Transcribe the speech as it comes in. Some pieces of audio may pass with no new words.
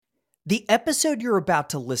The episode you're about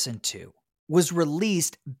to listen to was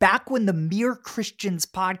released back when the Mere Christians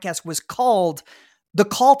podcast was called The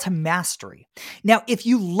Call to Mastery. Now, if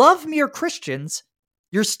you love Mere Christians,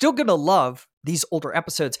 you're still going to love these older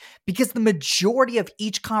episodes because the majority of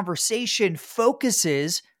each conversation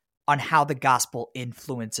focuses on how the gospel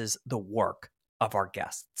influences the work of our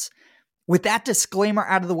guests. With that disclaimer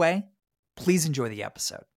out of the way, please enjoy the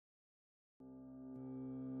episode.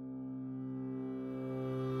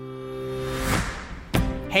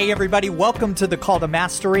 Hey everybody, welcome to The Call to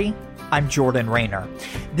Mastery. I'm Jordan Rayner.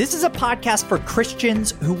 This is a podcast for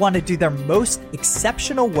Christians who want to do their most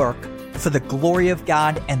exceptional work for the glory of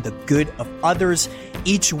God and the good of others.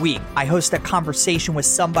 Each week, I host a conversation with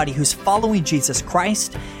somebody who's following Jesus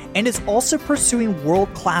Christ and is also pursuing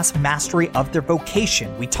world-class mastery of their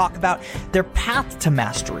vocation. We talk about their path to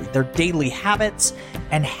mastery, their daily habits,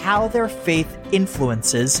 and how their faith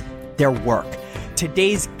influences their work.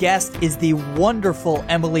 Today's guest is the wonderful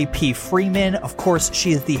Emily P. Freeman. Of course,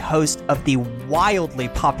 she is the host of the wildly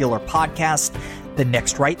popular podcast, The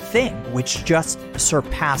Next Right Thing, which just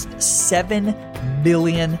surpassed 7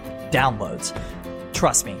 million downloads.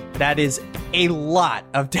 Trust me, that is a lot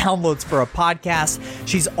of downloads for a podcast.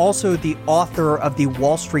 She's also the author of the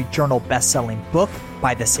Wall Street Journal best-selling book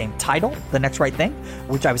by the same title, The Next Right Thing,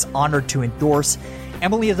 which I was honored to endorse.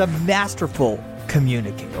 Emily is a masterful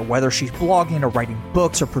communicator. Whether she's blogging or writing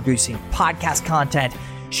books or producing podcast content,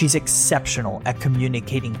 she's exceptional at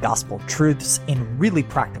communicating gospel truths in really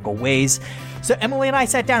practical ways. So Emily and I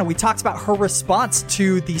sat down and we talked about her response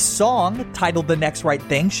to the song titled The Next Right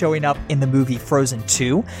Thing showing up in the movie Frozen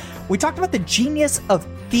 2. We talked about the genius of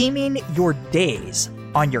theming your days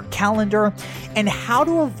on your calendar and how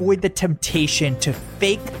to avoid the temptation to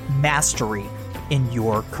fake mastery in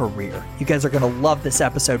your career. You guys are going to love this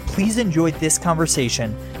episode. Please enjoy this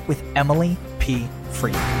conversation with Emily P.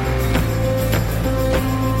 Freeman.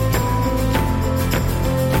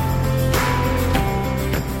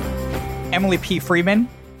 Emily P. Freeman,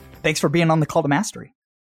 thanks for being on The Call to Mastery.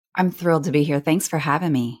 I'm thrilled to be here. Thanks for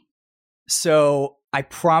having me. So I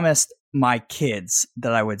promised my kids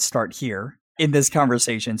that I would start here in this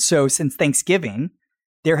conversation. So since Thanksgiving,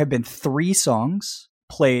 there have been 3 songs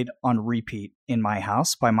played on repeat in my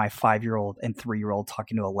house by my 5-year-old and 3-year-old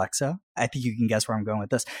talking to Alexa. I think you can guess where I'm going with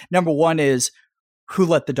this. Number 1 is Who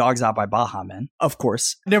Let the Dogs Out by Baha Men, of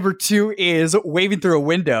course. Number 2 is Waving Through a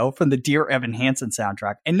Window from the Dear Evan Hansen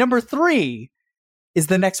soundtrack. And number 3 is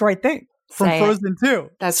The Next Right Thing from Frozen 2.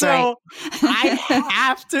 That's right. I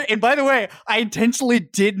have to, and by the way, I intentionally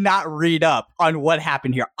did not read up on what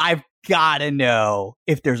happened here. I've gotta know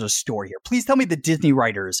if there's a story here. Please tell me the Disney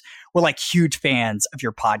writers were like huge fans of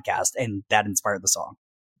your podcast and that inspired the song.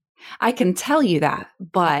 I can tell you that,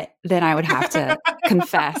 but then I would have to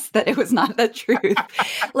confess that it was not the truth.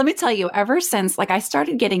 Let me tell you, ever since I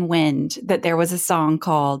started getting wind that there was a song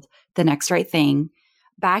called The Next Right Thing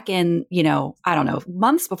back in, I don't know,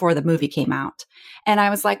 months before the movie came out. And I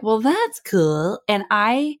was like, well, that's cool. And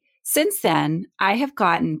since then, I have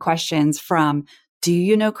gotten questions from, do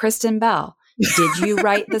you know Kristen Bell? Did you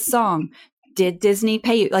write the song? Did Disney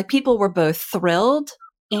pay you? People were both thrilled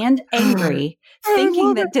and angry,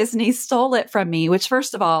 thinking that Disney stole it from me, which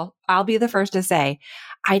first of all, I'll be the first to say,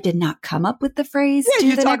 I did not come up with the phrase. Yeah,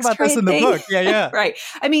 you talk about this in the book. Yeah. Right.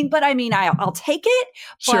 I'll take it.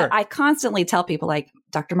 But sure. I constantly tell people like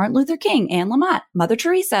Dr. Martin Luther King, Anne Lamott, Mother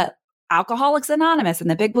Teresa, Alcoholics Anonymous,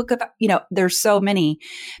 and the big book of, there's so many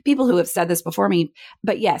people who have said this before me.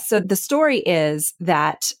 But yes, so the story is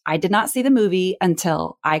that I did not see the movie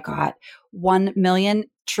until I got 1 million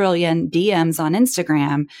trillion DMs on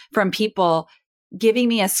Instagram from people giving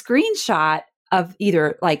me a screenshot of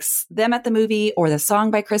either them at the movie or the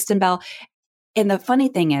song by Kristen Bell. And the funny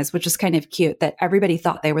thing is, which is kind of cute, that everybody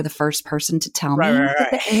thought they were the first person to tell me.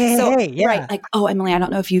 Right. Oh, Emily, I don't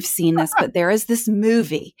know if you've seen this, but there is this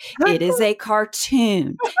movie. It is a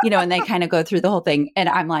cartoon, and they kind of go through the whole thing. And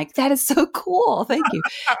I'm like, that is so cool. Thank you.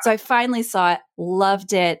 So I finally saw it,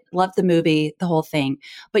 loved the movie, the whole thing.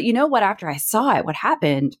 But you know what? After I saw it, what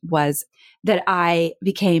happened was that I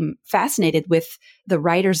became fascinated with the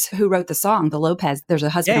writers who wrote the song, the Lopez. There's a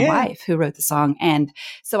husband and wife who wrote the song. And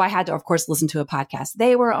so I had to, of course, listen to a podcast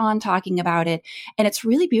they were on talking about it. And it's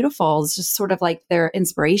really beautiful. It's just sort of like their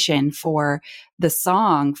inspiration for the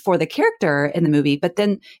song, for the character in the movie. But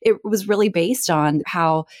then it was really based on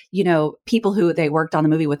how, people who they worked on the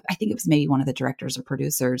movie with, I think it was maybe one of the directors or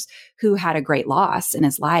producers who had a great loss in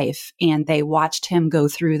his life. And they watched him go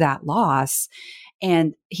through that loss.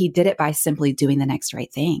 And he did it by simply doing the next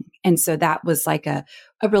right thing. And so that was like a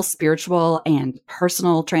real spiritual and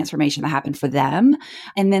personal transformation that happened for them.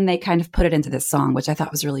 And then they kind of put it into this song, which I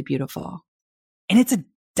thought was really beautiful. And it's a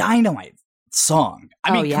dynamite song.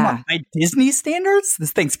 I mean, yeah. Come on, by Disney standards,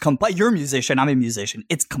 this thing's complex. You're a musician. I'm a musician.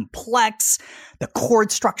 It's complex. The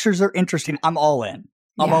chord structures are interesting. I'm all in.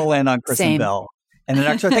 I'm all in on Kristen Bell and the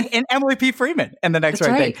next right thing, and Emily P. Freeman and the next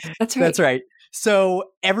right thing. That's right. That's right. So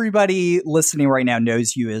everybody listening right now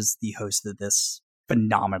knows you as the host of this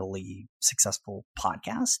phenomenally successful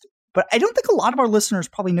podcast. But I don't think a lot of our listeners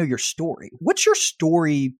probably know your story. What's your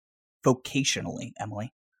story vocationally,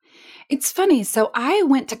 Emily? It's funny. So I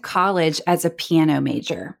went to college as a piano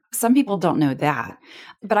major. Some people don't know that,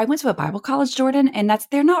 but I went to a Bible college, Jordan, and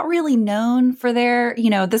they're not really known for their,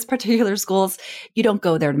 this particular schools. You don't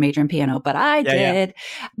go there to major in piano, but I did.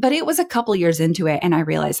 Yeah. But it was a couple years into it. And I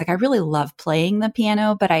realized I really love playing the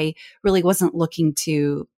piano, but I really wasn't looking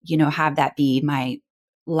to, have that be my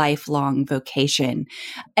lifelong vocation.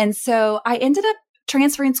 And so I ended up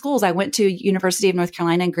transferring schools. I went to University of North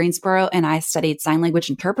Carolina in Greensboro, and I studied sign language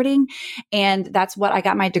interpreting. And that's what I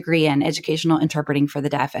got my degree in, educational interpreting for the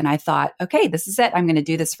deaf. And I thought, okay, this is it. I'm going to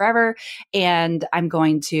do this forever. And I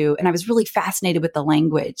was really fascinated with the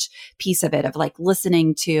language piece of it, of like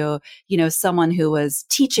listening to, someone who was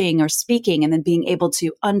teaching or speaking and then being able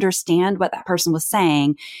to understand what that person was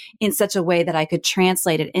saying in such a way that I could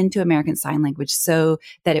translate it into American Sign Language so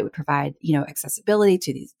that it would provide, accessibility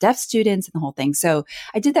to these deaf students and the whole thing. So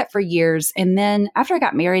I did that for years. And then after I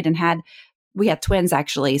got married and we had twins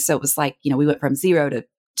actually. So it was like, we went from 0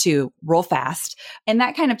 to real fast. And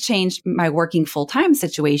that kind of changed my working full-time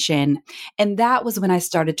situation. And that was when I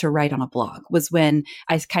started to write on a blog, was when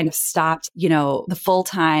I kind of stopped, the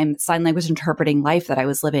full-time sign language interpreting life that I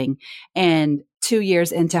was living. And 2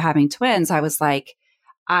 years into having twins, I was like,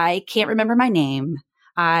 I can't remember my name.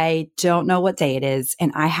 I don't know what day it is.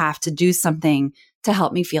 And I have to do something to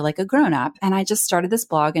help me feel like a grown-up. And I just started this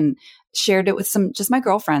blog and shared it with just my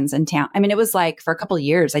girlfriends in town. I mean, it was like for a couple of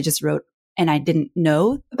years, I just wrote, and I didn't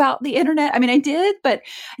know about the internet. I mean, I did, but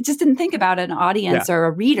I just didn't think about an audience or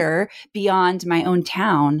a reader beyond my own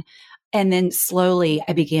town. And then slowly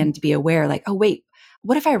I began to be aware, like, oh, wait,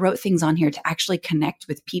 what if I wrote things on here to actually connect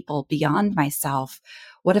with people beyond myself?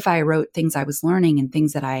 What if I wrote things I was learning and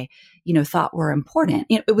things that I, thought were important?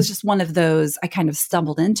 It was just one of those, I kind of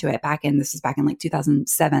stumbled into it this was back in like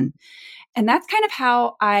 2007. And that's kind of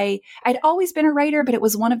how I'd always been a writer, but it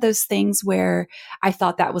was one of those things where I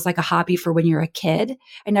thought that was like a hobby for when you're a kid.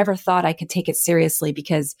 I never thought I could take it seriously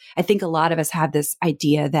because I think a lot of us have this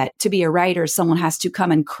idea that to be a writer, someone has to come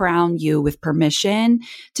and crown you with permission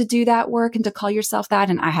to do that work and to call yourself that.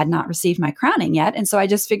 And I had not received my crowning yet. And so I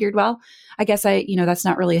just figured, well, I guess that's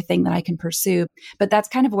not really a thing that I can pursue, but that's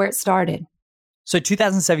kind of where it started. So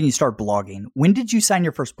 2007, you start blogging. When did you sign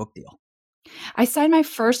your first book deal? I signed my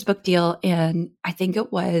first book deal in, I think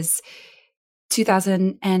it was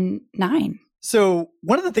 2009. So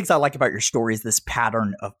one of the things I like about your story is this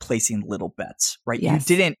pattern of placing little bets, right?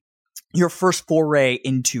 Yes. Your first foray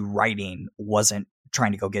into writing wasn't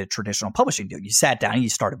trying to go get a traditional publishing deal. You sat down and you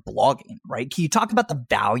started blogging, right? Can you talk about the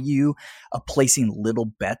value of placing little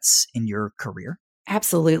bets in your career?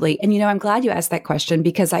 Absolutely. And, I'm glad you asked that question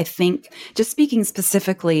because I think just speaking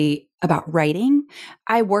specifically about writing,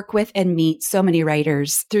 I work with and meet so many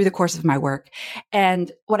writers through the course of my work.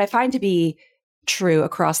 And what I find to be true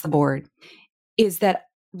across the board is that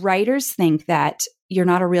writers think that you're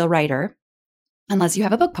not a real writer unless you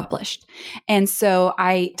have a book published. And so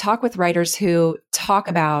I talk with writers who talk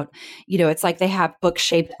about, it's like they have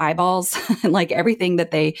book-shaped eyeballs, and like everything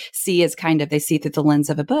that they see is they see through the lens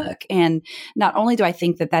of a book. And not only do I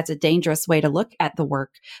think that that's a dangerous way to look at the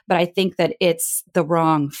work, but I think that it's the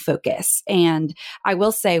wrong focus. And I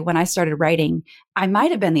will say when I started writing, I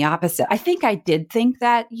might have been the opposite. I think I did think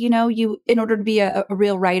that, in order to be a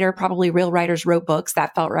real writer, probably real writers wrote books.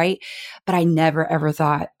 That felt right. But I never, ever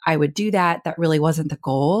thought I would do that. That really wasn't the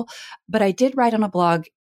goal. But I did write on a blog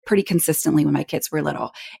pretty consistently when my kids were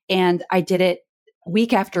little. And I did it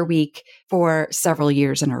week after week for several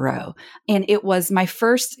years in a row. And it was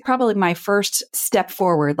probably my first step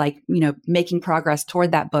forward, making progress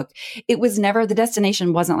toward that book. It was never, the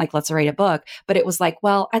destination wasn't like, let's write a book, but it was like,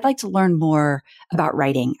 well, I'd like to learn more about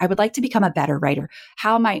writing. I would like to become a better writer.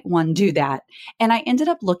 How might one do that? And I ended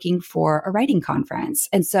up looking for a writing conference.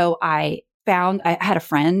 And so I had a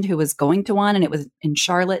friend who was going to one, and it was in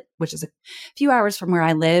Charlotte, which is a few hours from where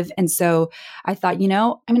I live. And so I thought,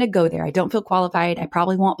 I'm going to go there. I don't feel qualified. I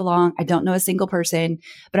probably won't belong. I don't know a single person,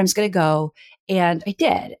 but I'm just going to go. And I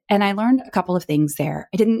did. And I learned a couple of things there.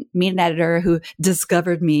 I didn't meet an editor who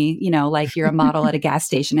discovered me, like you're a model at a gas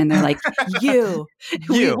station and they're like,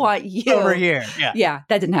 we want you over here. Yeah. Yeah,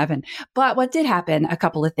 that didn't happen. But what did happen, a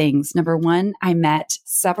couple of things. Number one, I met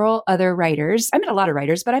several other writers. I met a lot of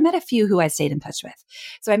writers, but I met a few who I stayed in touch with.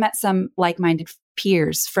 So I met some like-minded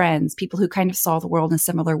peers, friends, people who kind of saw the world in a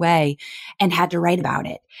similar way and had to write about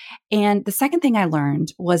it. And the second thing I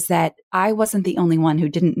learned was that I wasn't the only one who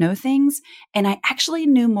didn't know things. And I actually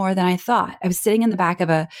knew more than I thought. I was sitting in the back of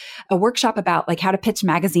a workshop about like how to pitch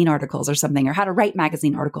magazine articles or something, or how to write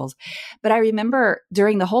magazine articles. But I remember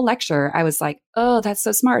during the whole lecture, I was like, oh, that's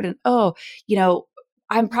so smart. And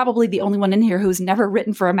I'm probably the only one in here who's never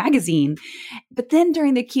written for a magazine. But then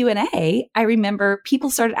during the Q&A, I remember people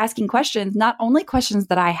started asking questions, not only questions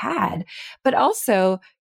that I had, but also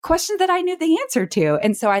questions that I knew the answer to.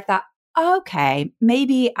 And so I thought, okay,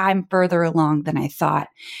 maybe I'm further along than I thought.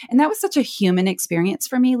 And that was such a human experience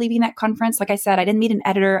for me leaving that conference. Like I said, I didn't meet an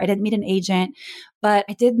editor, I didn't meet an agent, but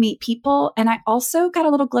I did meet people. And I also got a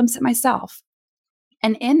little glimpse at myself.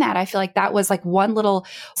 And in that, I feel like that was like one little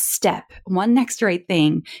step, one next right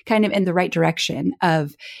thing kind of in the right direction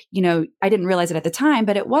of, I didn't realize it at the time,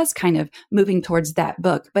 but it was kind of moving towards that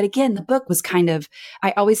book. But again, the book was kind of,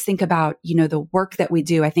 I always think about, the work that we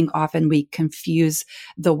do. I think often we confuse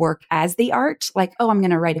the work as the art, like, oh, I'm going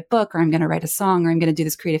to write a book, or I'm going to write a song, or I'm going to do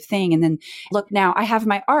this creative thing. And then look, now I have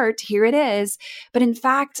my art, here it is. But in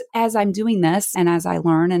fact, as I'm doing this and as I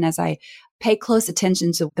learn and as I pay close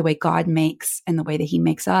attention to the way God makes and the way that he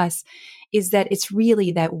makes us, is that it's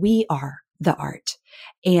really that we are the art,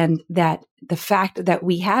 and that the fact that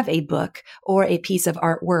we have a book or a piece of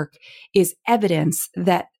artwork is evidence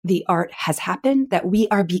that the art has happened, that we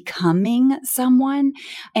are becoming someone.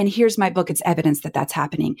 And here's my book. It's evidence that that's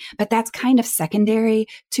happening. But that's kind of secondary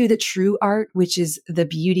to the true art, which is the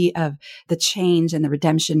beauty of the change and the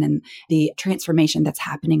redemption and the transformation that's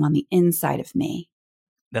happening on the inside of me.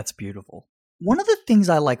 That's beautiful. One of the things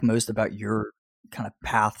I like most about your kind of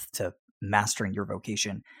path to mastering your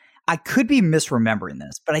vocation, I could be misremembering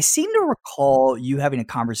this, but I seem to recall you having a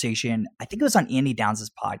conversation, I think it was on Andy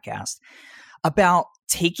Downs' podcast, about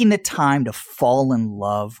taking the time to fall in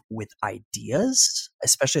love with ideas,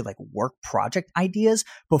 especially like work project ideas,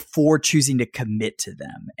 before choosing to commit to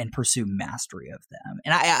them and pursue mastery of them.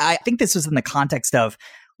 And I think this was in the context of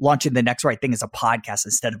launching The Next Right Thing as a podcast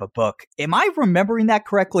instead of a book. Am I remembering that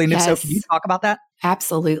correctly? And Yes. If so, can you talk about that?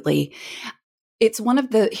 Absolutely. It's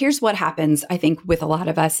here's what happens, I think, with a lot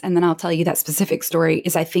of us. And then I'll tell you that specific story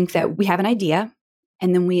is I think that we have an idea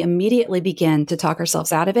and then we immediately begin to talk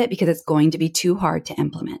ourselves out of it because it's going to be too hard to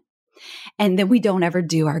implement. And then we don't ever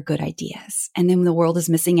do our good ideas. And then the world is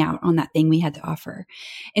missing out on that thing we had to offer.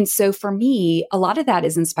 And so for me, a lot of that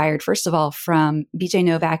is inspired, first of all, from BJ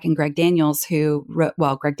Novak and Greg Daniels, who wrote,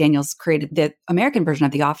 Greg Daniels created the American version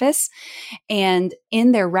of The Office. And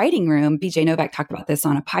in their writing room, BJ Novak talked about this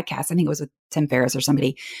on a podcast. I think it was with Tim Ferriss or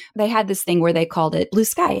somebody. They had this thing where they called it blue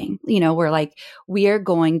skying, where like, we are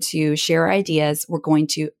going to share our ideas. We're going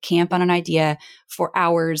to camp on an idea for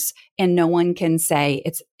hours and no one can say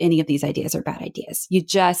it's any of these ideas are bad ideas. You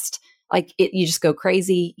just you just go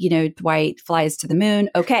crazy. Dwight flies to the moon.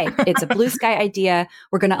 Okay. It's a blue sky idea.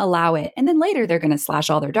 We're going to allow it. And then later they're going to slash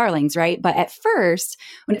all their darlings. Right. But at first,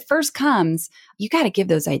 when it first comes, you got to give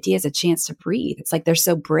those ideas a chance to breathe. It's like they're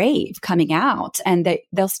so brave coming out and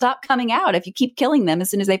they'll stop coming out if you keep killing them as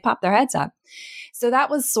soon as they pop their heads up. So that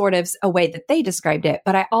was sort of a way that they described it.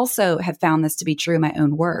 But I also have found this to be true in my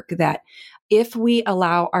own work, that if we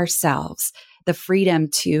allow ourselves the freedom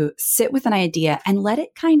to sit with an idea and let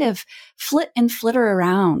it kind of flitter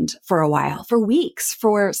around for a while, for weeks,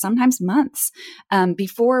 for sometimes months,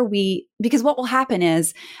 because what will happen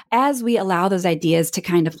is as we allow those ideas to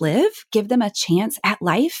kind of live, give them a chance at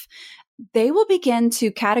life, they will begin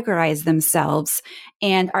to categorize themselves.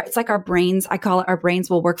 And it's like our brains, I call it our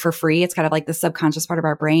brains will work for free. It's kind of like the subconscious part of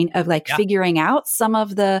our brain of figuring out some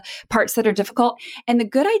of the parts that are difficult. And the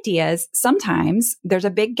good ideas, sometimes there's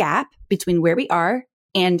a big gap between where we are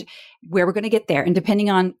and where we're going to get there. And depending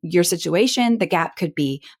on your situation, the gap could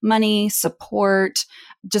be money, support,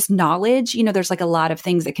 just knowledge. There's like a lot of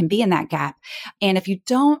things that can be in that gap. And if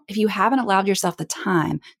you haven't allowed yourself the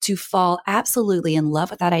time to fall absolutely in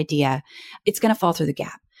love with that idea, it's going to fall through the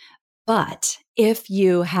gap. But if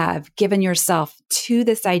you have given yourself to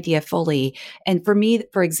this idea fully, and for me,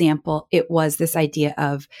 for example, it was this idea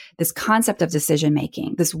of this concept of decision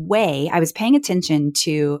making, this way I was paying attention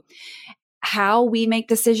to how we make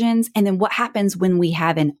decisions and then what happens when we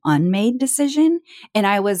have an unmade decision. And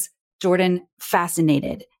I was, Jordan,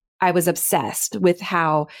 fascinated. I was obsessed with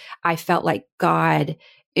how I felt like God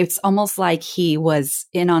It's almost like he was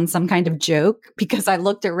in on some kind of joke, because I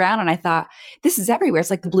looked around and I thought, this is everywhere. It's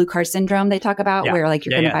like the blue car syndrome they talk about, where like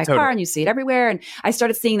you're going to buy a car and you see it everywhere. And I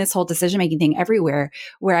started seeing this whole decision-making thing everywhere,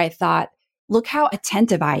 where I thought, look how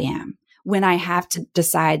attentive I am when I have to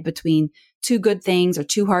decide between two good things or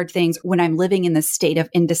two hard things. When I'm living in this state of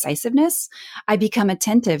indecisiveness, I become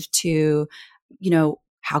attentive to,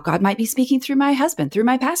 how God might be speaking through my husband, through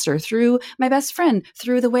my pastor, through my best friend,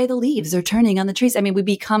 through the way the leaves are turning on the trees. I mean, we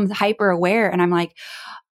become hyper aware, and I'm like,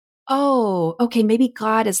 oh, okay, maybe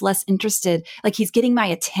God is less interested. Like he's getting my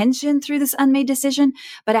attention through this unmade decision,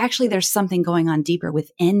 but actually there's something going on deeper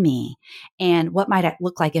within me. And what might it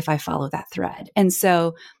look like if I follow that thread? And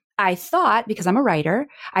so I thought, because I'm a writer,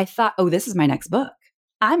 I thought, oh, this is my next book.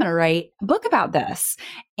 I'm going to write a book about this.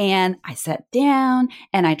 And I sat down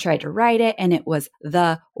and I tried to write it, and it was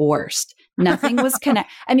the worst. Nothing was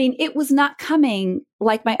I mean, it was not coming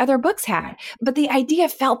like my other books had, but the idea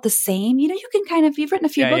felt the same. You can you've written a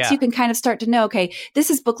few books, you can kind of start to know, okay, this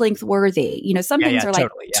is book length worthy. Some things are like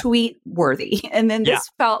tweet worthy. And then this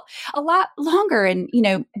felt a lot longer, and,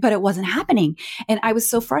 but it wasn't happening. And I was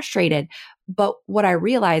so frustrated. But what I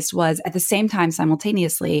realized was, at the same time,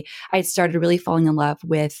 simultaneously, I started really falling in love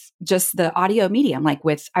with just the audio medium. I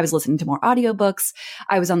was listening to more audiobooks.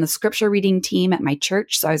 I was on the scripture reading team at my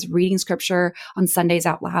church. So I was reading scripture on Sundays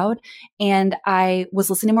out loud, and I was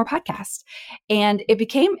listening to more podcasts. And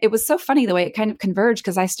it was so funny the way it kind of converged,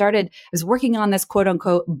 because I was working on this quote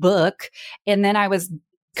unquote book, and then I was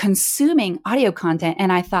consuming audio content.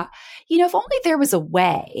 And I thought, if only there was a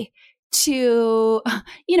way to,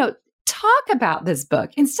 talk about this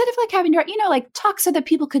book instead of having to, talk so that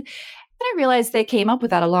people could. Then I realized they came up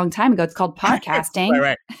with that a long time ago. It's called podcasting.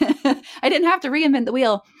 Right. I didn't have to reinvent the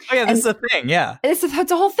wheel. Oh yeah, this is a thing. Yeah. It's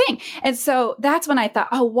a whole thing. And so that's when I thought,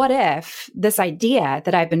 oh, what if this idea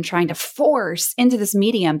that I've been trying to force into this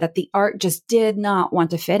medium that the art just did not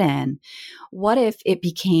want to fit in, what if it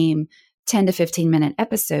became 10 to 15-minute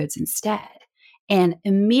episodes instead? And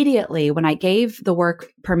immediately when I gave the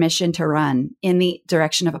work permission to run in the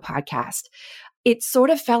direction of a podcast, it sort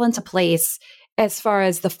of fell into place as far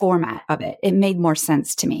as the format of it. It made more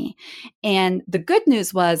sense to me. And the good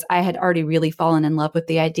news was I had already really fallen in love with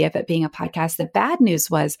the idea of it being a podcast. The bad news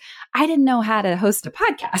was I didn't know how to host a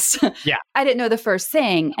podcast. Yeah. I didn't know the first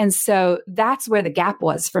thing. And so that's where the gap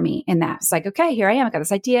was for me in that. It's like, okay, here I am. I got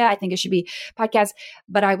this idea. I think it should be a podcast.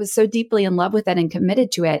 But I was so deeply in love with it and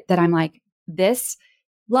committed to it that I'm like, this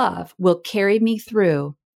love will carry me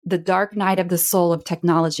through the dark night of the soul of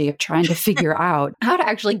technology, of trying to figure out how to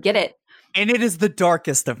actually get it. And it is the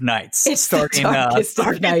darkest of nights. It's starting a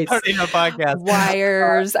podcast.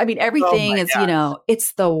 Wires. I mean, everything is,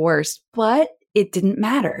 it's the worst. But it didn't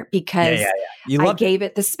matter, because I gave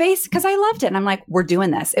it the space because I loved it. And I'm like, we're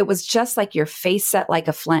doing this. It was just like your face set like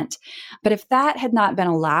a flint. But if that had not been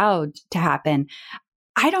allowed to happen,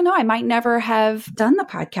 I don't know. I might never have done the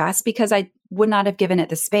podcast, because I would not have given it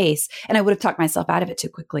the space, and I would have talked myself out of it too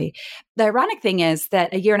quickly. The ironic thing is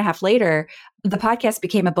that a year and a half later, the podcast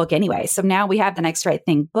became a book anyway. So now we have the Next Right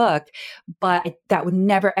Thing book, but that would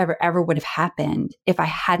never, ever, ever would have happened if I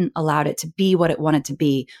hadn't allowed it to be what it wanted to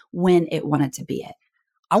be when it wanted to be it.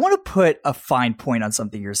 I want to put a fine point on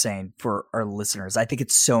something you're saying for our listeners. I think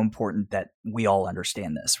it's so important that we all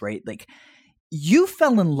understand this, right? Like, you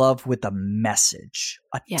fell in love with a message,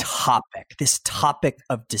 topic, this topic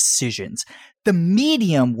of decisions. The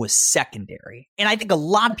medium was secondary. And I think a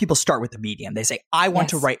lot of people start with the medium. They say, I want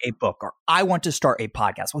to write a book, or I want to start a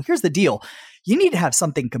podcast. Well, here's the deal. You need to have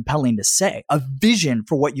something compelling to say, a vision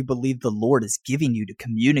for what you believe the Lord is giving you to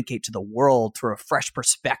communicate to the world through a fresh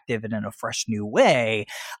perspective and in a fresh new way.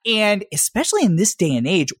 And especially in this day and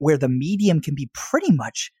age where the medium can be pretty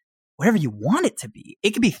much whatever you want it to be. It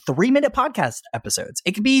could be 3-minute podcast episodes.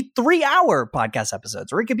 It could be 3-hour podcast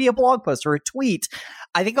episodes, or it could be a blog post or a tweet.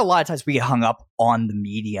 I think a lot of times we get hung up on the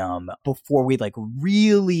medium before we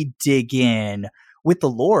really dig in with the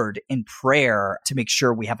Lord in prayer to make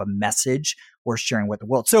sure we have a message we're sharing with the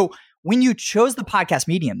world. So when you chose the podcast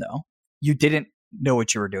medium, though, you didn't know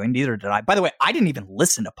what you were doing. Neither did I. By the way, I didn't even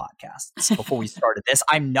listen to podcasts before we started this.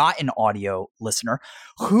 I'm not an audio listener.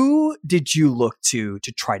 Who did you look to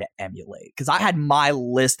try to emulate? Because I had my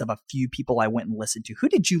list of a few people I went and listened to. Who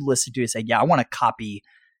did you listen to say, I want to copy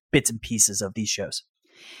bits and pieces of these shows?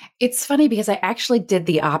 It's funny because I actually did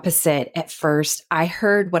the opposite at first. I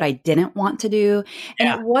heard what I didn't want to do.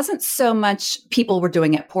 And it wasn't so much people were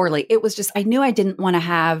doing it poorly. It was just, I knew I didn't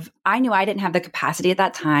have the capacity at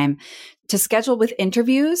that time to schedule with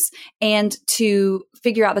interviews and to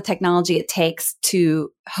figure out the technology it takes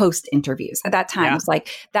to host interviews. At that time, it was like,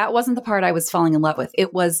 that wasn't the part I was falling in love with.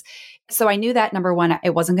 It was So I knew that number one,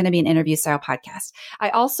 it wasn't going to be an interview style podcast. I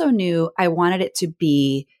also knew I wanted it to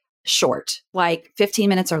be short, like 15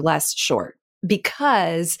 minutes or less short,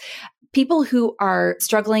 because people who are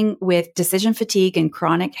struggling with decision fatigue and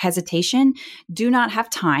chronic hesitation do not have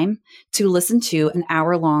time to listen to an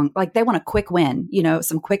hour long, like they want a quick win,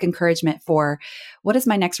 some quick encouragement for what does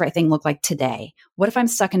my next right thing look like today? What if I'm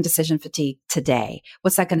stuck in decision fatigue today?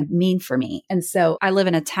 What's that going to mean for me? And so I live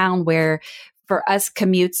in a town where for us,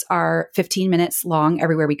 commutes are 15 minutes long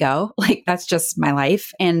everywhere we go. Like that's just my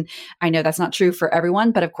life. And I know that's not true for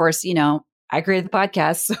everyone, but of course, I created the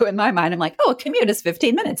podcast. So in my mind, I'm like, a commute is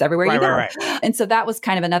 15 minutes everywhere you go. Right. And so that was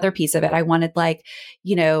kind of another piece of it. I wanted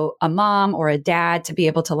a mom or a dad to be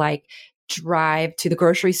able to drive to the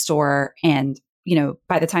grocery store and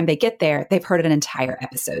by the time they get there, they've heard an entire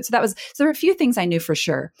episode. So there were a few things I knew for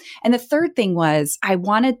sure. And the third thing was I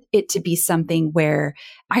wanted it to be something where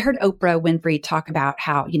I heard Oprah Winfrey talk about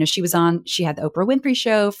how, she had the Oprah Winfrey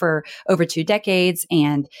Show for over 2 decades.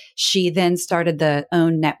 And she then started the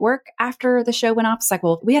OWN network after the show went off. It's like,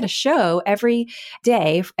 well, we had a show every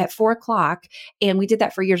day at 4:00 and we did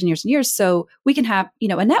that for years and years and years. So we can have,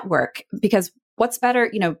 a network because what's better,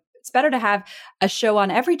 it's better to have a show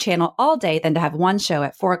on every channel all day than to have one show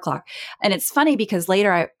at 4:00. And it's funny because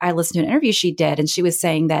later I listened to an interview she did and she was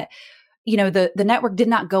saying that, the network did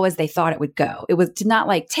not go as they thought it would go. Did not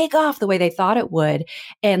take off the way they thought it would.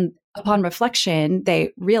 And upon reflection,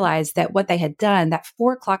 they realized that what they had done, that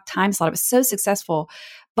 4:00 time slot, it was so successful.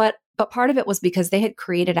 But part of it was because they had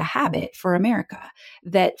created a habit for America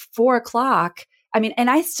that 4:00. And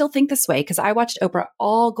I still think this way because I watched Oprah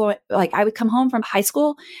I would come home from high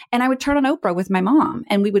school and I would turn on Oprah with my mom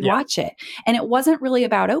and we would watch it. And it wasn't really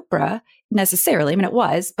about Oprah necessarily. It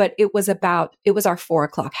was, but it was our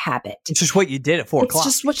 4:00 habit. It's just what you did at 4:00. It's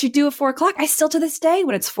just what you do at 4:00. I still to this day,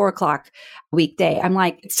 when it's 4:00 weekday, I'm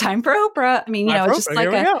like, it's time for Oprah. It's just like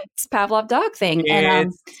it's Pavlov dog thing.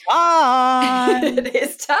 It's time. It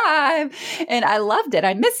is time. And I loved it.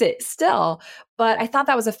 I miss it still. But I thought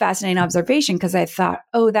that was a fascinating observation because I thought,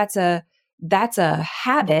 that's a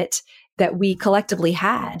habit that we collectively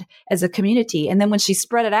had as a community. And then when she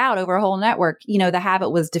spread it out over a whole network, the habit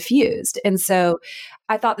was diffused. And so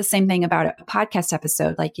I thought the same thing about a podcast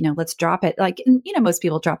episode, let's drop it. Most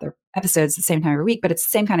people drop their episodes the same time every week, but it's the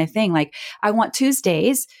same kind of thing. I want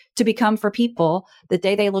Tuesdays to become for people the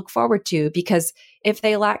day they look forward to, because if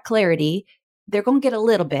they lack clarity, they're going to get a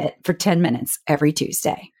little bit for 10 minutes every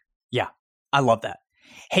Tuesday. Yeah. I love that.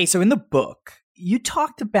 Hey, so in the book, you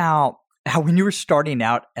talked about how when you were starting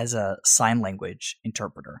out as a sign language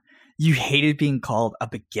interpreter, you hated being called a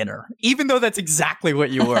beginner, even though that's exactly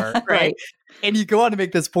what you were, right? And you go on to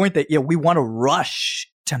make this point that, we want to rush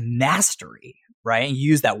to mastery, right? And you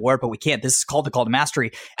use that word, but we can't. This is called the call to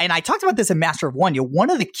mastery. And I talked about this in Master of One. One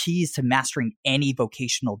of the keys to mastering any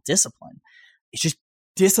vocational discipline is just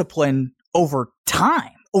discipline over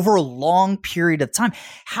time. Over a long period of time.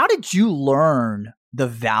 How did you learn the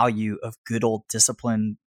value of good old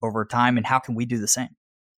discipline over time, and how can we do the same?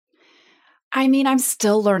 I'm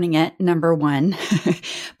still learning it, number one.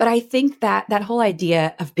 But I think that whole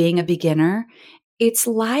idea of being a beginner, it's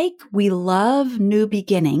like we love new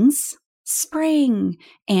beginnings, spring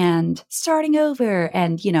and starting over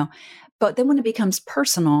and, but then when it becomes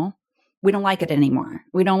personal, we don't like it anymore.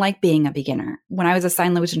 We don't like being a beginner. When I was a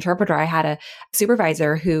sign language interpreter, I had a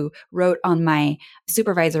supervisor who wrote on my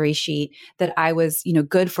supervisory sheet that I was,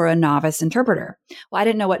 good for a novice interpreter. Well, I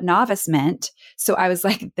didn't know what novice meant. So I was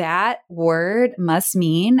like, that word must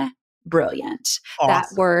mean brilliant. Awesome. That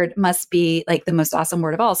word must be the most awesome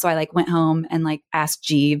word of all. So I went home and asked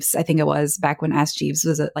Jeeves. I think it was back when Ask Jeeves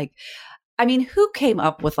was who came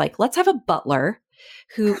up with let's have a butler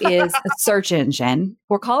who is a search engine.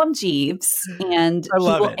 We'll call him Jeeves and he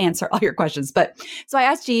will answer all your questions. But so I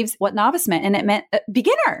asked Jeeves what novice meant, and it meant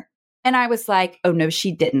beginner. And I was like, oh no,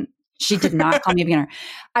 she didn't. She did not call me a beginner.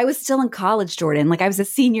 I was still in college, Jordan. I was a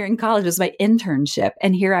senior in college. It was my internship.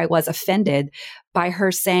 And here I was offended by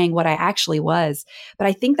her saying what I actually was. But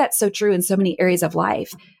I think that's so true in so many areas of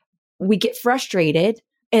life. We get frustrated.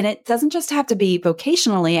 And it doesn't just have to be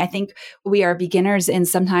vocationally. I think we are beginners in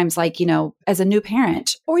sometimes as a new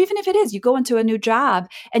parent, or even if it is, you go into a new job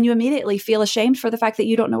and you immediately feel ashamed for the fact that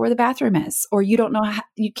you don't know where the bathroom is, or you don't know,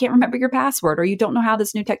 you can't remember your password, or you don't know how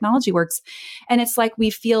this new technology works. And it's we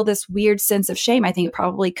feel this weird sense of shame. I think it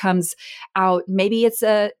probably comes out, maybe it's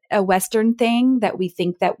a Western thing that we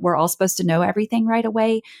think that we're all supposed to know everything right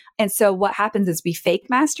away. And so what happens is we fake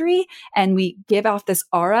mastery and we give off this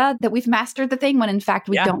aura that we've mastered the thing when in fact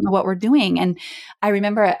we don't know what we're doing. And I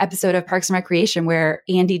remember an episode of Parks and Recreation where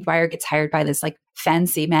Andy Dwyer gets hired by this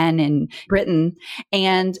fancy men in Britain.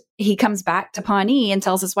 And he comes back to Pawnee and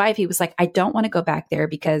tells his wife, he was like, I don't want to go back there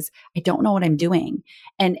because I don't know what I'm doing.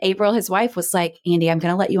 And April, his wife, was like, Andy, I'm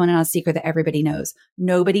going to let you in on a secret that everybody knows.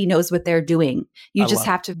 Nobody knows what they're doing. You just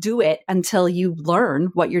have to do it until you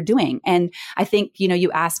learn what you're doing. And I think,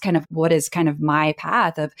 you asked kind of what is kind of my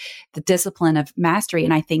path of the discipline of mastery.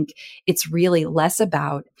 And I think it's really less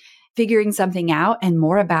about figuring something out and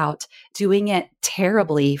more about doing it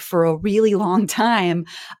terribly for a really long time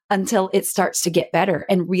until it starts to get better,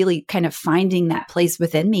 and really kind of finding that place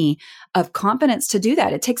within me of confidence to do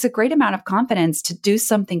that. It takes a great amount of confidence to do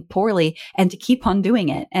something poorly and to keep on doing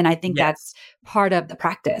it. And I think that's part of the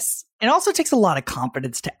practice. It also takes a lot of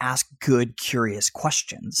confidence to ask good, curious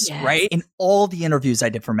questions, right? In all the interviews I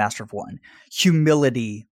did for Master of One,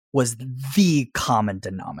 humility was the common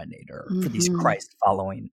denominator for these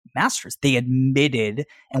Christ-following masters. They admitted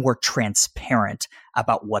and were transparent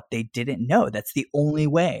about what they didn't know. That's the only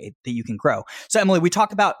way that you can grow. So, Emily, we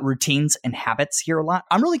talk about routines and habits here a lot.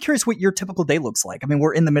 I'm really curious what your typical day looks like. I mean,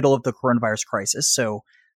 we're in the middle of the coronavirus crisis, so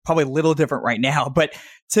probably a little different right now, but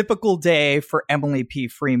typical day for Emily P.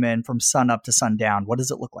 Freeman from sun up to sundown, what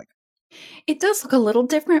does it look like? It does look a little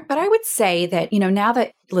different, but I would say that, now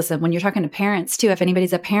that, listen, when you're talking to parents too, if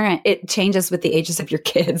anybody's a parent, it changes with the ages of your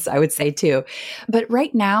kids, I would say too. But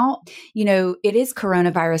right now, it is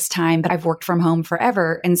coronavirus time, but I've worked from home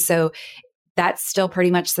forever. And so that's still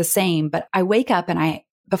pretty much the same. But I wake up and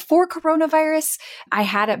before coronavirus, I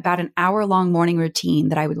had about an hour-long morning routine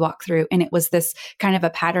that I would walk through. And it was this kind of a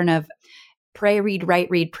pattern of pray, read, write,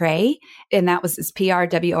 read, pray. And that was this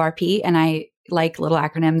PRWRP. And I like little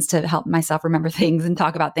acronyms to help myself remember things and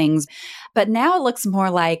talk about things. But now it looks more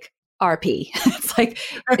like RP.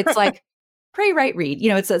 It's like pray, write, read.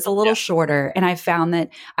 It's a little shorter. And I've found that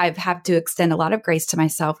I've had to extend a lot of grace to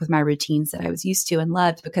myself with my routines that I was used to and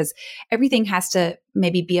loved, because everything has to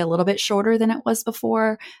maybe be a little bit shorter than it was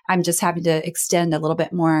before. I'm just having to extend a little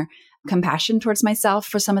bit more compassion towards myself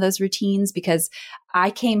for some of those routines, because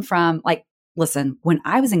I came from listen, when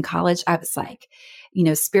I was in college, I was like,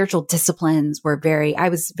 spiritual disciplines were I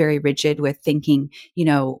was very rigid with thinking,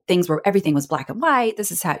 everything was black and white.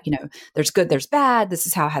 This is how, there's good, there's bad. This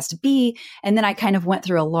is how it has to be. And then I kind of went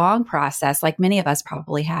through a long process, like many of us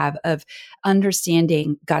probably have, of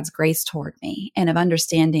understanding God's grace toward me, and of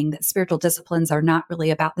understanding that spiritual disciplines are not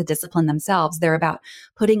really about the discipline themselves. They're about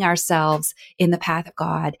putting ourselves in the path of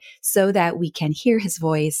God so that we can hear his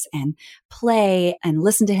voice and play and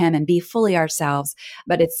listen to him and be fully ourselves.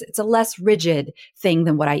 But it's a less rigid thing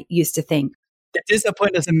than what I used to think. The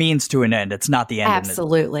discipline is a means to an end. It's not the end.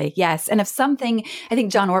 Absolutely. Yes. And if something, I think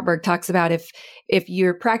John Ortberg talks about, if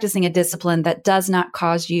you're practicing a discipline that does not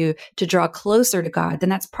cause you to draw closer to God, then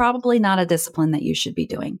that's probably not a discipline that you should be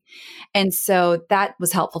doing. And so that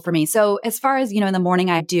was helpful for me. So as far as, in the morning,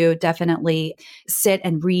 I do definitely sit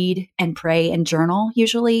and read and pray and journal.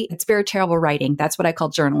 Usually it's very terrible writing. That's what I call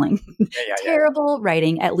journaling. Terrible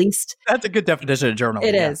writing, at least. That's a good definition of journaling.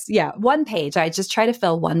 It is. Yeah. One page. I just try to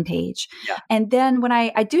fill one page. Yeah. And then when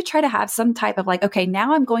I do try to have some type of okay,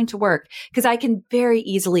 now I'm going to work, because I can very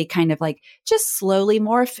easily kind of just slowly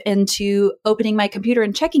morph into opening my computer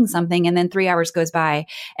and checking something. And then 3 hours goes by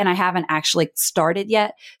and I haven't actually started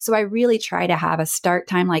yet. So I really try to have a start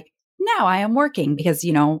time, now I am working, because,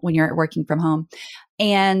 when you're working from home.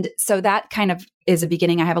 And so that kind of is a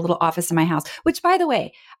beginning. I have a little office in my house, which, by the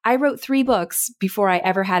way, I wrote 3 books before I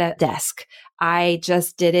ever had a desk. I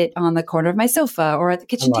just did it on the corner of my sofa or at the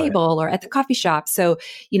kitchen table or at the coffee shop. So,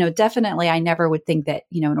 definitely I never would think that,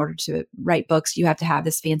 in order to write books, you have to have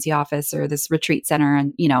this fancy office or this retreat center.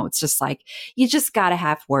 And, it's just you just got to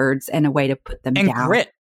have words and a way to put them down.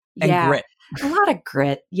 Grit. And grit. A lot of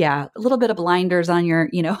grit. Yeah. A little bit of blinders on your,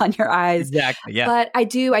 on your eyes. Exactly. Yeah. But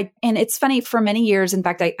and it's funny, for many years, in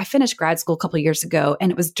fact, I finished grad school a couple of years ago,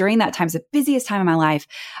 and it was during that time, the busiest time of my life,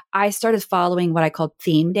 I started following what I called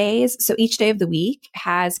theme days. So each day of the week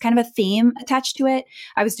has kind of a theme attached to it.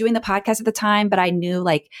 I was doing the podcast at the time, but I knew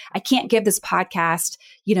I can't give this podcast,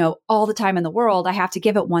 all the time in the world. I have to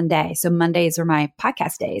give it one day. So Mondays are my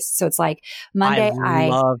podcast days. So it's Monday. I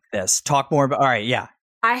love this. Talk more about, all right. Yeah.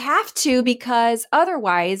 I have to, because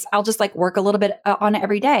otherwise I'll just work a little bit on it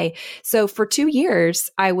every day. So for 2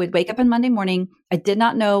 years, I would wake up on Monday morning. I did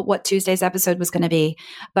not know what Tuesday's episode was going to be,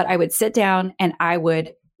 but I would sit down and I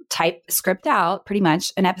would type script out, pretty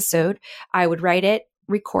much an episode. I would write it,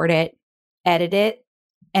 record it, edit it,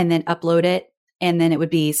 and then upload it. And then it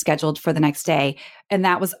would be scheduled for the next day. And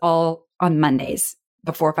that was all on Mondays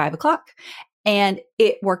before 5 o'clock. And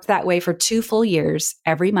it worked that way for 2 full years.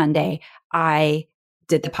 Every Monday, I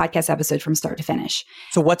did the podcast episode from start to finish.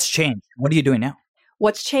 So what's changed? What are you doing now?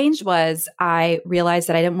 What's changed was I realized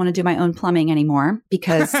that I didn't want to do my own plumbing anymore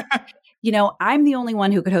because, I'm the only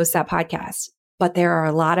one who could host that podcast. But there are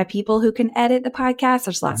a lot of people who can edit the podcast.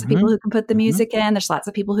 There's lots of people who can put the music in. There's lots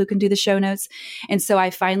of people who can do the show notes. And so I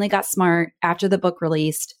finally got smart after the book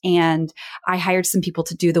released, and I hired some people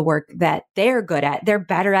to do the work that they're good at. They're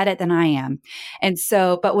better at it than I am. And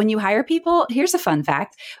so, but when you hire people, here's a fun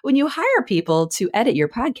fact. When you hire people to edit your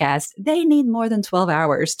podcast, they need more than 12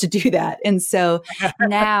 hours to do that. And so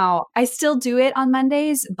now I still do it on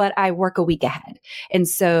Mondays, but I work a week ahead. And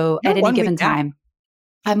so at any given time,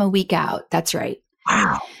 I'm a week out. That's right.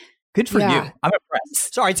 Wow. Good for you. I'm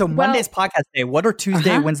impressed. Sorry. So Monday's podcast day. What are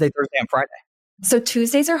Tuesday, Wednesday, Thursday, and Friday? So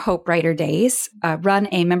Tuesdays are Hope Writer Days. Co-run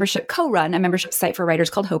a membership site for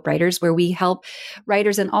writers called Hope Writers, where we help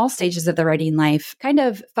writers in all stages of their writing life kind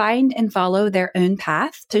of find and follow their own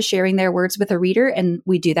path to sharing their words with a reader. And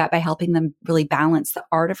we do that by helping them really balance the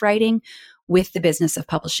art of writing with the business of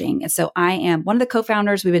publishing. And so I am one of the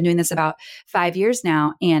co-founders. We've been doing this about 5 years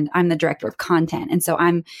now, and I'm the director of content. And so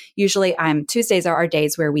Tuesdays are our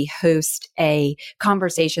days where we host a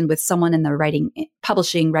conversation with someone in the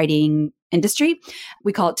publishing writing industry.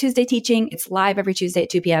 We call it Tuesday Teaching. It's live every Tuesday at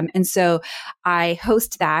 2 p.m. And so I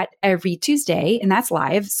host that every Tuesday, and that's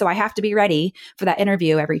live. So I have to be ready for that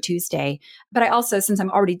interview every Tuesday. But I also, since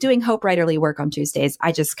I'm already doing Hope Writerly work on Tuesdays,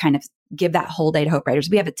 I just kind of give that whole day to Hope Writers.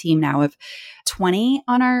 We have a team now of 20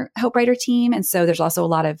 on our Hope Writer team. And so there's also a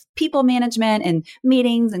lot of people management and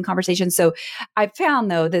meetings and conversations. So I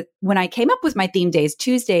found though that when I came up with my theme days,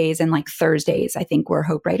 Tuesdays and like Thursdays, I think were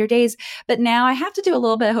Hope Writer days. But now I have to do a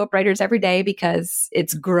little bit of Hope Writers every day because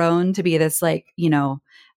it's grown to be this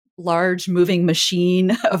large moving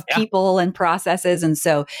machine of people and processes. And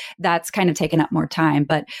so that's kind of taken up more time.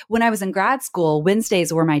 But when I was in grad school,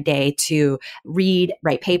 Wednesdays were my day to read,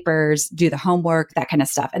 write papers, do the homework, that kind of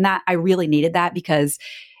stuff. And that I really needed that because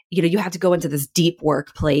you have to go into this deep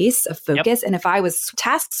workplace of focus. Yep. And if I was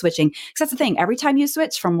task switching, because that's the thing, every time you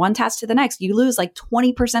switch from one task to the next, you lose like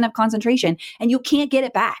 20% of concentration and you can't get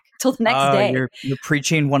it back till the next day. You're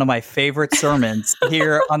preaching one of my favorite sermons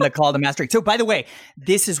here on the Call to Mastery. So by the way,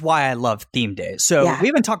 this is why I love theme days. So we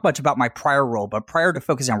haven't talked much about my prior role, but prior to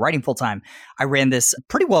focusing on writing full time, I ran this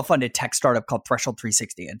pretty well-funded tech startup called Threshold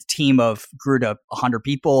 360. A team grew to 100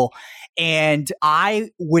 people. And I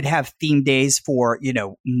would have theme days for,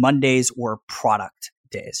 Mondays were product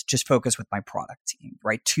days, just focus with my product team,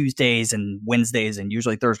 right? Tuesdays and Wednesdays and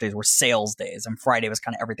usually Thursdays were sales days, and Friday was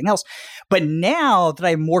kind of everything else. But now that I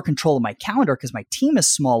have more control of my calendar because my team is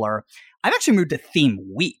smaller, I've actually moved to theme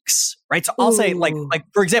weeks, right? So I'll say like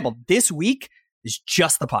for example, this week is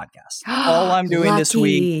just the podcast. All I'm doing this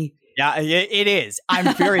week. Yeah, it is.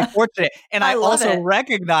 I'm very fortunate. And I also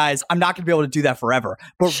recognize I'm not going to be able to do that forever.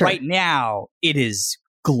 But right now, it is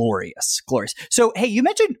glorious. So, hey, you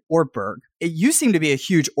mentioned Ortberg. You seem to be a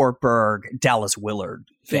huge Ortberg, Dallas Willard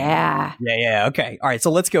fan. Yeah. Okay. All right.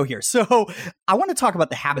 So let's go here. So I want to talk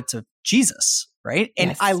about the habits of Jesus, right?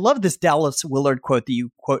 And I love this Dallas Willard quote that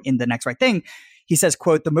you quote in The Next Right Thing. He says,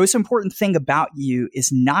 quote, "The most important thing about you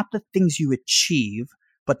is not the things you achieve,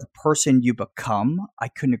 but the person you become." I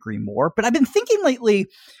couldn't agree more. But I've been thinking lately,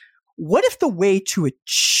 what if the way to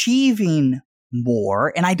achieving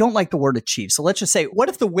more, and I don't like the word achieve, so let's just say, what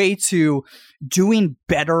if the way to doing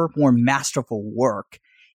better, more masterful work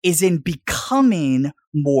is in becoming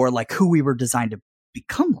more like who we were designed to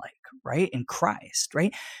become like, right? In Christ,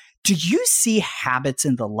 right? Do you see habits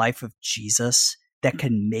in the life of Jesus that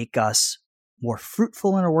can make us more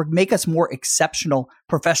fruitful in our work, make us more exceptional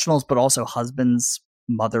professionals, but also husbands,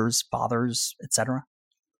 mothers, fathers, etc.?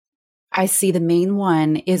 I see the main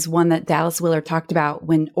one is one that Dallas Willard talked about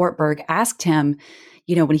when Ortberg asked him,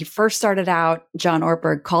 when he first started out, John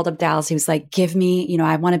Ortberg called up Dallas. He was like, give me,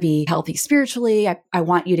 I want to be healthy spiritually. I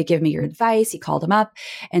want you to give me your advice. He called him up,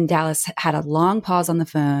 and Dallas had a long pause on the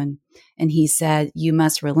phone. And he said, you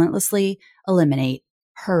must relentlessly eliminate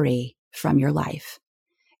hurry from your life.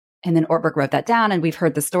 And then Ortberg wrote that down, and we've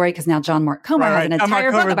heard the story because now John Mark Comer has an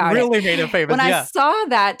entire book about really it. Made it famous. When I saw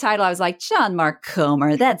that title, I was like, John Mark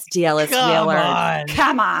Comer, that's Dallas Willard.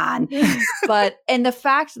 Come on. And the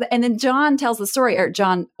fact that, and then John tells the story, or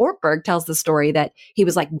John Ortberg tells the story that he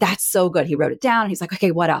was like, that's so good. He wrote it down. And he's like,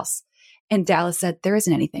 okay, what else? And Dallas said, there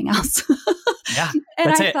isn't anything else.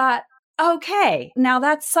 And I thought, okay, now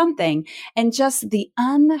that's something. And just the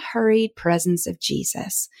unhurried presence of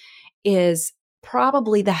Jesus is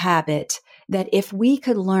probably the habit that if we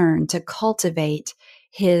could learn to cultivate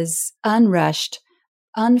his unrushed,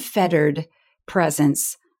 unfettered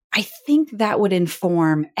presence I think that would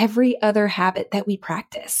inform every other habit that we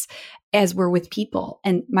practice as we're with people.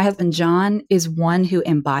 And my husband, John, is one who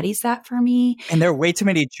embodies that for me. And there are way too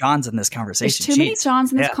many Johns in this conversation. There's too many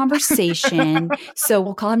Johns in this conversation. So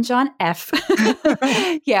we'll call him John F.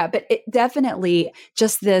 Yeah, but it definitely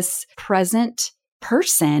just this present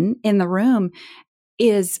person in the room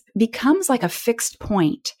becomes like a fixed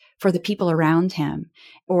point for the people around him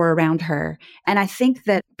or around her. And I think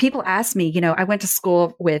that people ask me, I went to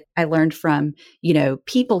school I learned from,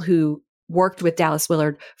 people who worked with Dallas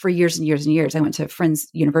Willard for years and years and years. I went to Friends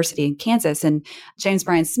University in Kansas, and James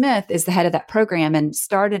Bryan Smith is the head of that program and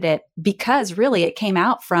started it because really it came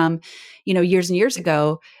out from, years and years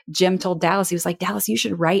ago. Jim told Dallas, he was like, Dallas, you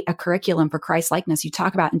should write a curriculum for Christ-likeness. You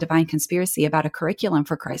talk about in Divine Conspiracy about a curriculum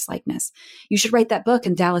for Christ-likeness. You should write that book.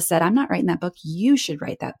 And Dallas said, I'm not writing that book. You should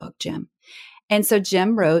write that book, Jim. And so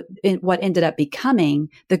Jim wrote what ended up becoming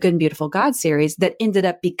the Good and Beautiful God series that ended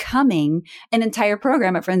up becoming an entire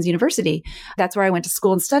program at Friends University. That's where I went to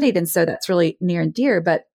school and studied. And so that's really near and dear.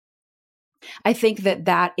 But I think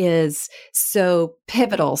that is so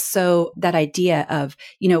pivotal. So that idea of,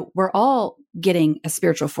 we're all getting a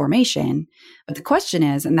spiritual formation. But the question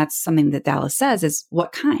is, and that's something that Dallas says, is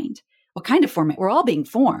what kind? What kind of formation? We're all being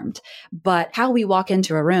formed, but how we walk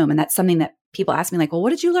into a room. And that's something that people ask me like, well, what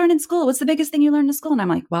did you learn in school? What's the biggest thing you learned in school? And I'm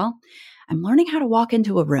like, well, I'm learning how to walk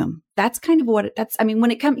into a room. That's kind of when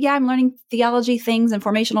it comes, I'm learning theology things and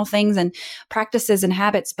formational things and practices and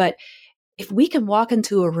habits. But if we can walk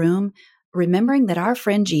into a room, remembering that our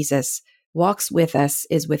friend Jesus walks with us,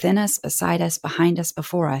 is within us, beside us, behind us,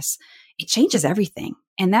 before us, it changes everything.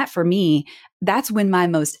 And that for me, that's when my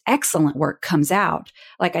most excellent work comes out.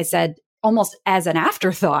 Like I said, almost as an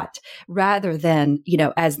afterthought rather than,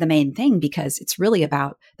 as the main thing, because it's really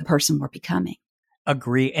about the person we're becoming.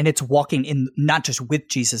 Agree. And it's walking in, not just with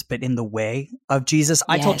Jesus, but in the way of Jesus.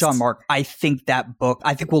 I told John Mark, I think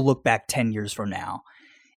we'll look back 10 years from now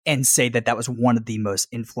and say that was one of the most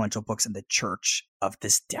influential books in the church of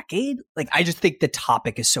this decade. Like, I just think the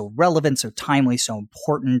topic is so relevant, so timely, so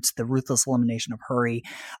important, the ruthless elimination of hurry.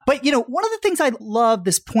 But, one of the things I love,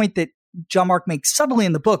 this point that John Mark makes subtly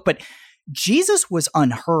in the book, but Jesus was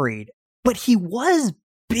unhurried, but he was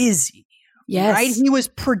busy. Yes. Right? He was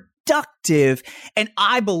productive. And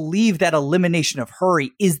I believe that elimination of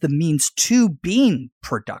hurry is the means to being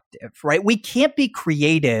productive, right? We can't be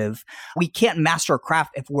creative. We can't master a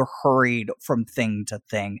craft if we're hurried from thing to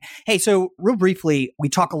thing. Hey, so real briefly, we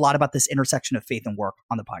talk a lot about this intersection of faith and work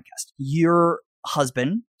on the podcast. Your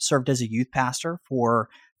husband served as a youth pastor for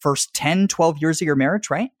first 10, 12 years of your marriage,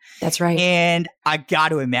 right? That's right. And I got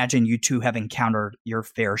to imagine you two have encountered your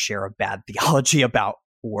fair share of bad theology about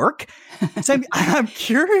work. So I'm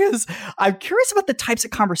curious. I'm curious about the types of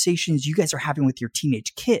conversations you guys are having with your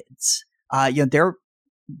teenage kids. They're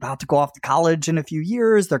about to go off to college in a few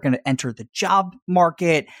years. They're going to enter the job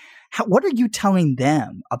market. What are you telling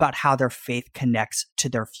them about how their faith connects to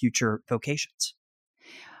their future vocations?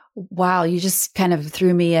 Wow, you just kind of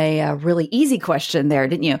threw me a really easy question there,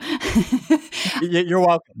 didn't you? You're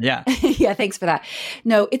welcome. Yeah. Yeah, thanks for that.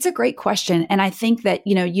 No, it's a great question. And I think that,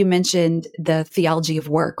 you mentioned the theology of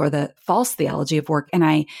work or the false theology of work. And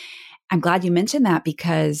I'm glad you mentioned that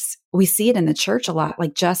because we see it in the church a lot.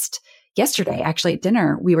 Like just yesterday, actually at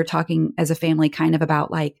dinner, we were talking as a family kind of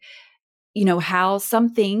about how some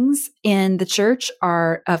things in the church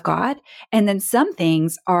are of God and then some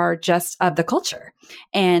things are just of the culture.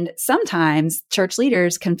 And sometimes church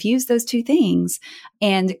leaders confuse those two things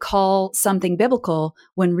and call something biblical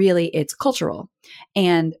when really it's cultural.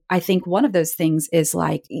 And I think one of those things is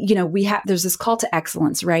there's this call to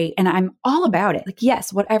excellence, right? And I'm all about it. Like,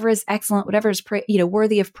 yes, whatever is excellent, whatever is,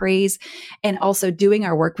 worthy of praise, and also doing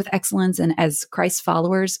our work with excellence. And as Christ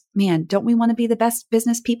followers, man, don't we want to be the best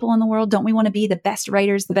business people in the world? Don't we want to be the best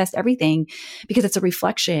writers, the best everything? Because it's a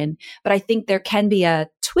reflection. But I think there can be a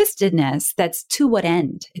twistedness that's to what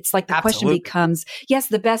end? It's like the question becomes, yes,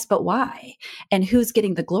 the best, but why? And who's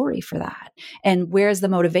getting the glory for that? And where's the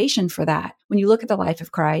motivation for that? When you look at the life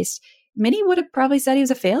of Christ, many would have probably said he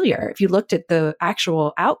was a failure if you looked at the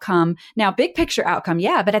actual outcome. Now, big picture outcome,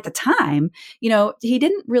 yeah, but at the time, he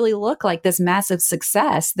didn't really look like this massive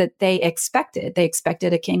success that they expected. They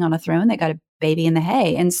expected a king on a throne. They got a baby in the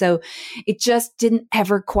hay. And so it just didn't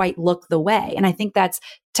ever quite look the way. And I think that's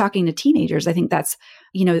talking to teenagers. I think that's,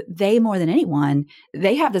 they more than anyone,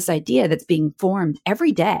 they have this idea that's being formed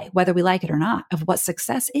every day, whether we like it or not, of what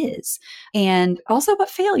success is and also what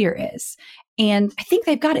failure is. And I think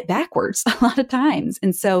they've got it backwards a lot of times.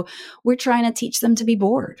 And so we're trying to teach them to be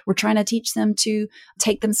bored. We're trying to teach them to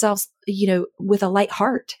take themselves, with a light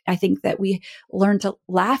heart. I think that we learn to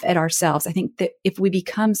laugh at ourselves. I think that if we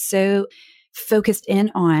become so focused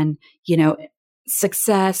in on,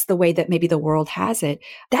 success the way that maybe the world has it,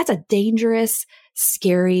 that's a dangerous,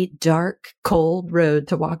 scary, dark, cold road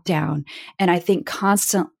to walk down. And I think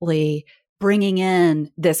constantly bringing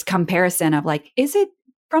in this comparison of like, is it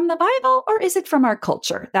from the Bible or is it from our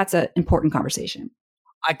culture? That's an important conversation.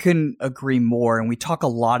 I couldn't agree more. And we talk a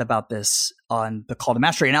lot about this on the Call to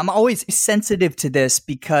Mastery. And I'm always sensitive to this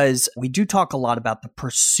because we do talk a lot about the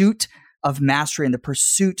pursuit of mastery and the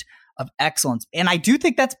pursuit of excellence. And I do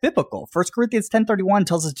think that's biblical. 1 Corinthians 10:31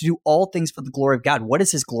 tells us to do all things for the glory of God. What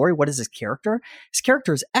is his glory? What is his character? His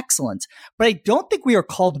character is excellence. But I don't think we are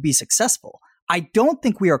called to be successful. I don't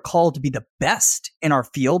think we are called to be the best in our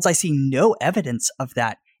fields. I see no evidence of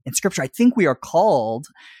that in Scripture. I think we are called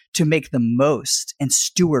to make the most and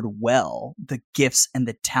steward well the gifts and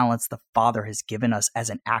the talents the Father has given us as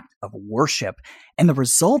an act of worship. And the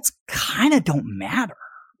results kind of don't matter.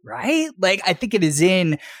 Right? Like, I think it is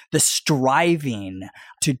in the striving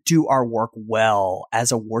to do our work well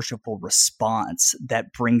as a worshipful response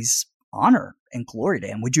that brings honor and glory to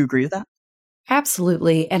him. Would you agree with that?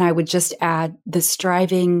 Absolutely. And I would just add the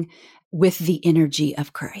striving with the energy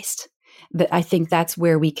of Christ. That I think that's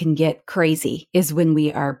where we can get crazy, is when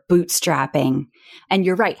we are bootstrapping. And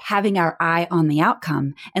you're right, having our eye on the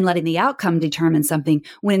outcome and letting the outcome determine something,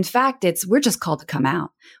 when in fact we're just called to come out.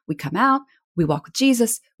 We come out, we walk with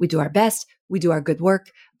Jesus, we do our best, we do our good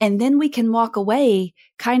work, and then we can walk away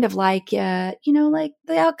kind of like, like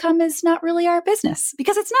the outcome is not really our business,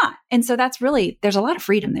 because it's not. And so there's a lot of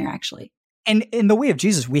freedom there, actually. And in the way of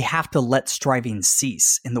Jesus, we have to let striving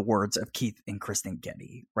cease, in the words of Keith and Kristen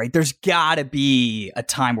Getty, right? There's got to be a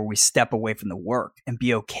time where we step away from the work and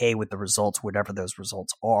be okay with the results, whatever those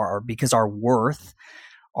results are, because our worth,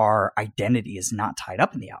 our identity is not tied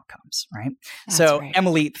up in the outcomes, right? That's so, right.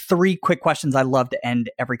 Emily, 3 quick questions I love to end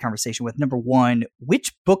every conversation with. Number 1,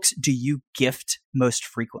 which books do you gift most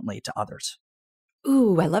frequently to others?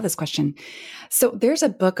 Ooh, I love this question. So there's a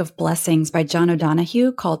book of blessings by John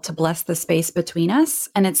O'Donohue called To Bless the Space Between Us.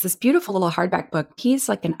 And it's this beautiful little hardback book. He's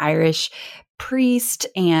like an Irish priest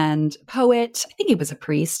and poet. I think he was a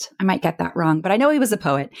priest. I might get that wrong, but I know he was a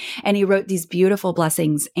poet. And he wrote these beautiful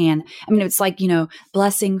blessings. And I mean, it's like,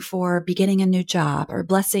 blessing for beginning a new job, or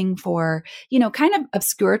blessing for, kind of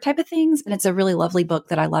obscure type of things. And it's a really lovely book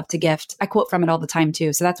that I love to gift. I quote from it all the time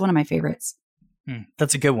too. So that's one of my favorites.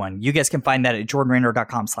 That's a good one. You guys can find that at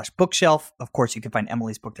jordanraynor.com/bookshelf. Of course, you can find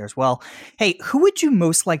Emily's book there as well. Hey, who would you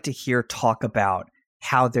most like to hear talk about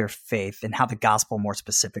how their faith and how the gospel more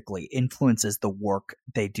specifically influences the work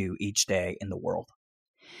they do each day in the world?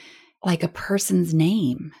 Like a person's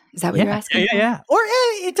name. Is that what you're asking? Yeah. Or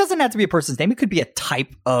it doesn't have to be a person's name. It could be a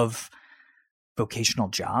type of vocational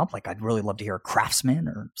job. Like, I'd really love to hear a craftsman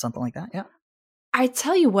or something like that. Yeah. I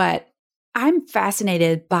tell you what, I'm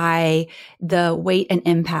fascinated by the weight and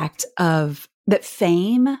impact that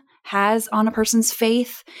fame has on a person's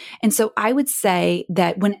faith. And so I would say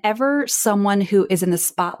that whenever someone who is in the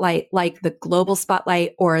spotlight, like the global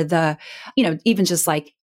spotlight, or the, even just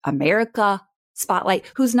like America spotlight,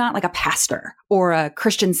 who's not like a pastor or a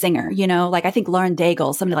Christian singer, like I think Lauren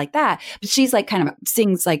Daigle, somebody like that, but she's like kind of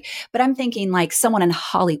sings like, but I'm thinking like someone in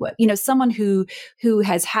Hollywood, someone who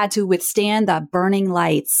has had to withstand the burning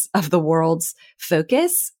lights of the world's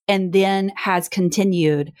focus and then has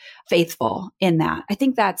continued faithful in that. I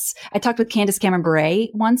think I talked with Candace Cameron Bure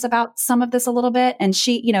once about some of this a little bit, and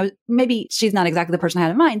she, maybe she's not exactly the person I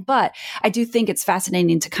had in mind, but I do think it's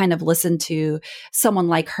fascinating to kind of listen to someone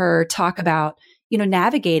like her talk about,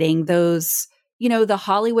 navigating those, the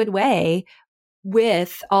Hollywood way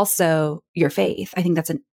with also your faith. I think that's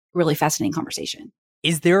a really fascinating conversation.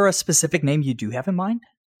 Is there a specific name you do have in mind?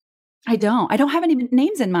 I don't have any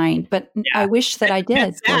names in mind, but I wish that I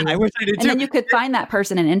did. I wish I did too. And then you could find that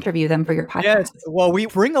person and interview them for your podcast. Yes. Well, we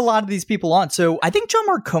bring a lot of these people on. So I think John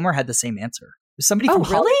Mark Comer had the same answer. It was somebody from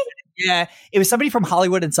Hollywood. Yeah. It was somebody from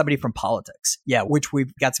Hollywood and somebody from politics. Yeah. Which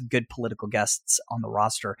we've got some good political guests on the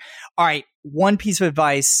roster. All right. One piece of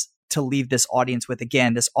advice to leave this audience with,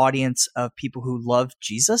 again, this audience of people who love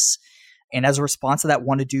Jesus, and as a response to that,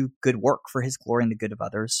 want to do good work for his glory and the good of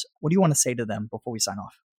others. What do you want to say to them before we sign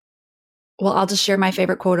off? Well, I'll just share my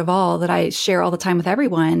favorite quote of all that I share all the time with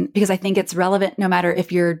everyone, because I think it's relevant no matter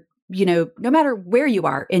if you're, no matter where you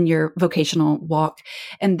are in your vocational walk.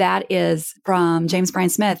 And that is from James Bryan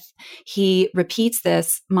Smith. He repeats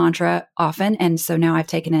this mantra often. And so now I've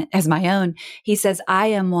taken it as my own. He says, I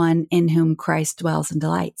am one in whom Christ dwells and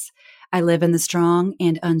delights. I live in the strong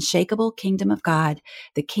and unshakable kingdom of God.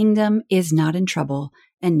 The kingdom is not in trouble,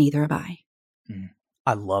 and neither am I.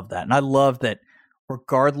 I love that. And I love that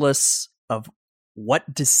regardless of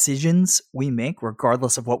what decisions we make,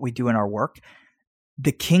 regardless of what we do in our work,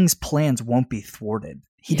 the king's plans won't be thwarted.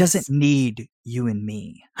 He doesn't need you and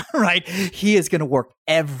me, right? He is going to work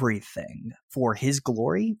everything for his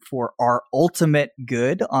glory, for our ultimate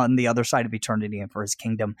good on the other side of eternity and for his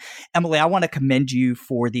kingdom. Emily, I want to commend you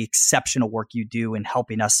for the exceptional work you do in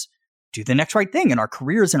helping us do the next right thing in our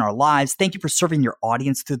careers and our lives. Thank you for serving your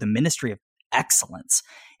audience through the ministry of excellence.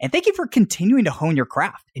 And thank you for continuing to hone your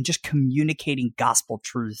craft and just communicating gospel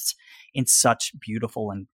truths in such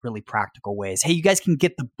beautiful and really practical ways. Hey, you guys can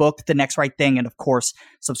get the book, The Next Right Thing, and of course,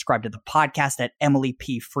 subscribe to the podcast at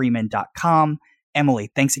emilypfreeman.com.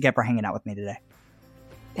 Emily, thanks again for hanging out with me today.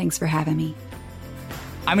 Thanks for having me.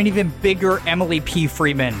 I'm an even bigger Emily P.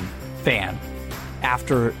 Freeman fan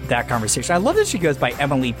after that conversation. I love that she goes by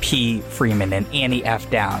Emily P. Freeman and Annie F.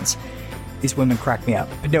 Downs. These women crack me up.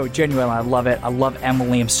 But no, genuinely, I love it. I love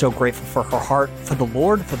Emily. I'm so grateful for her heart, for the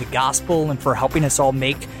Lord, for the gospel, and for helping us all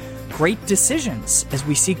make great decisions as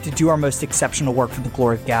we seek to do our most exceptional work for the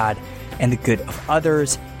glory of God and the good of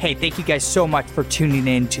others. Hey, thank you guys so much for tuning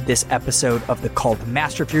in to this episode of The Call to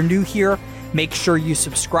Master. If you're new here, make sure you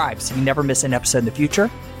subscribe so you never miss an episode in the future.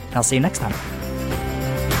 And I'll see you next time.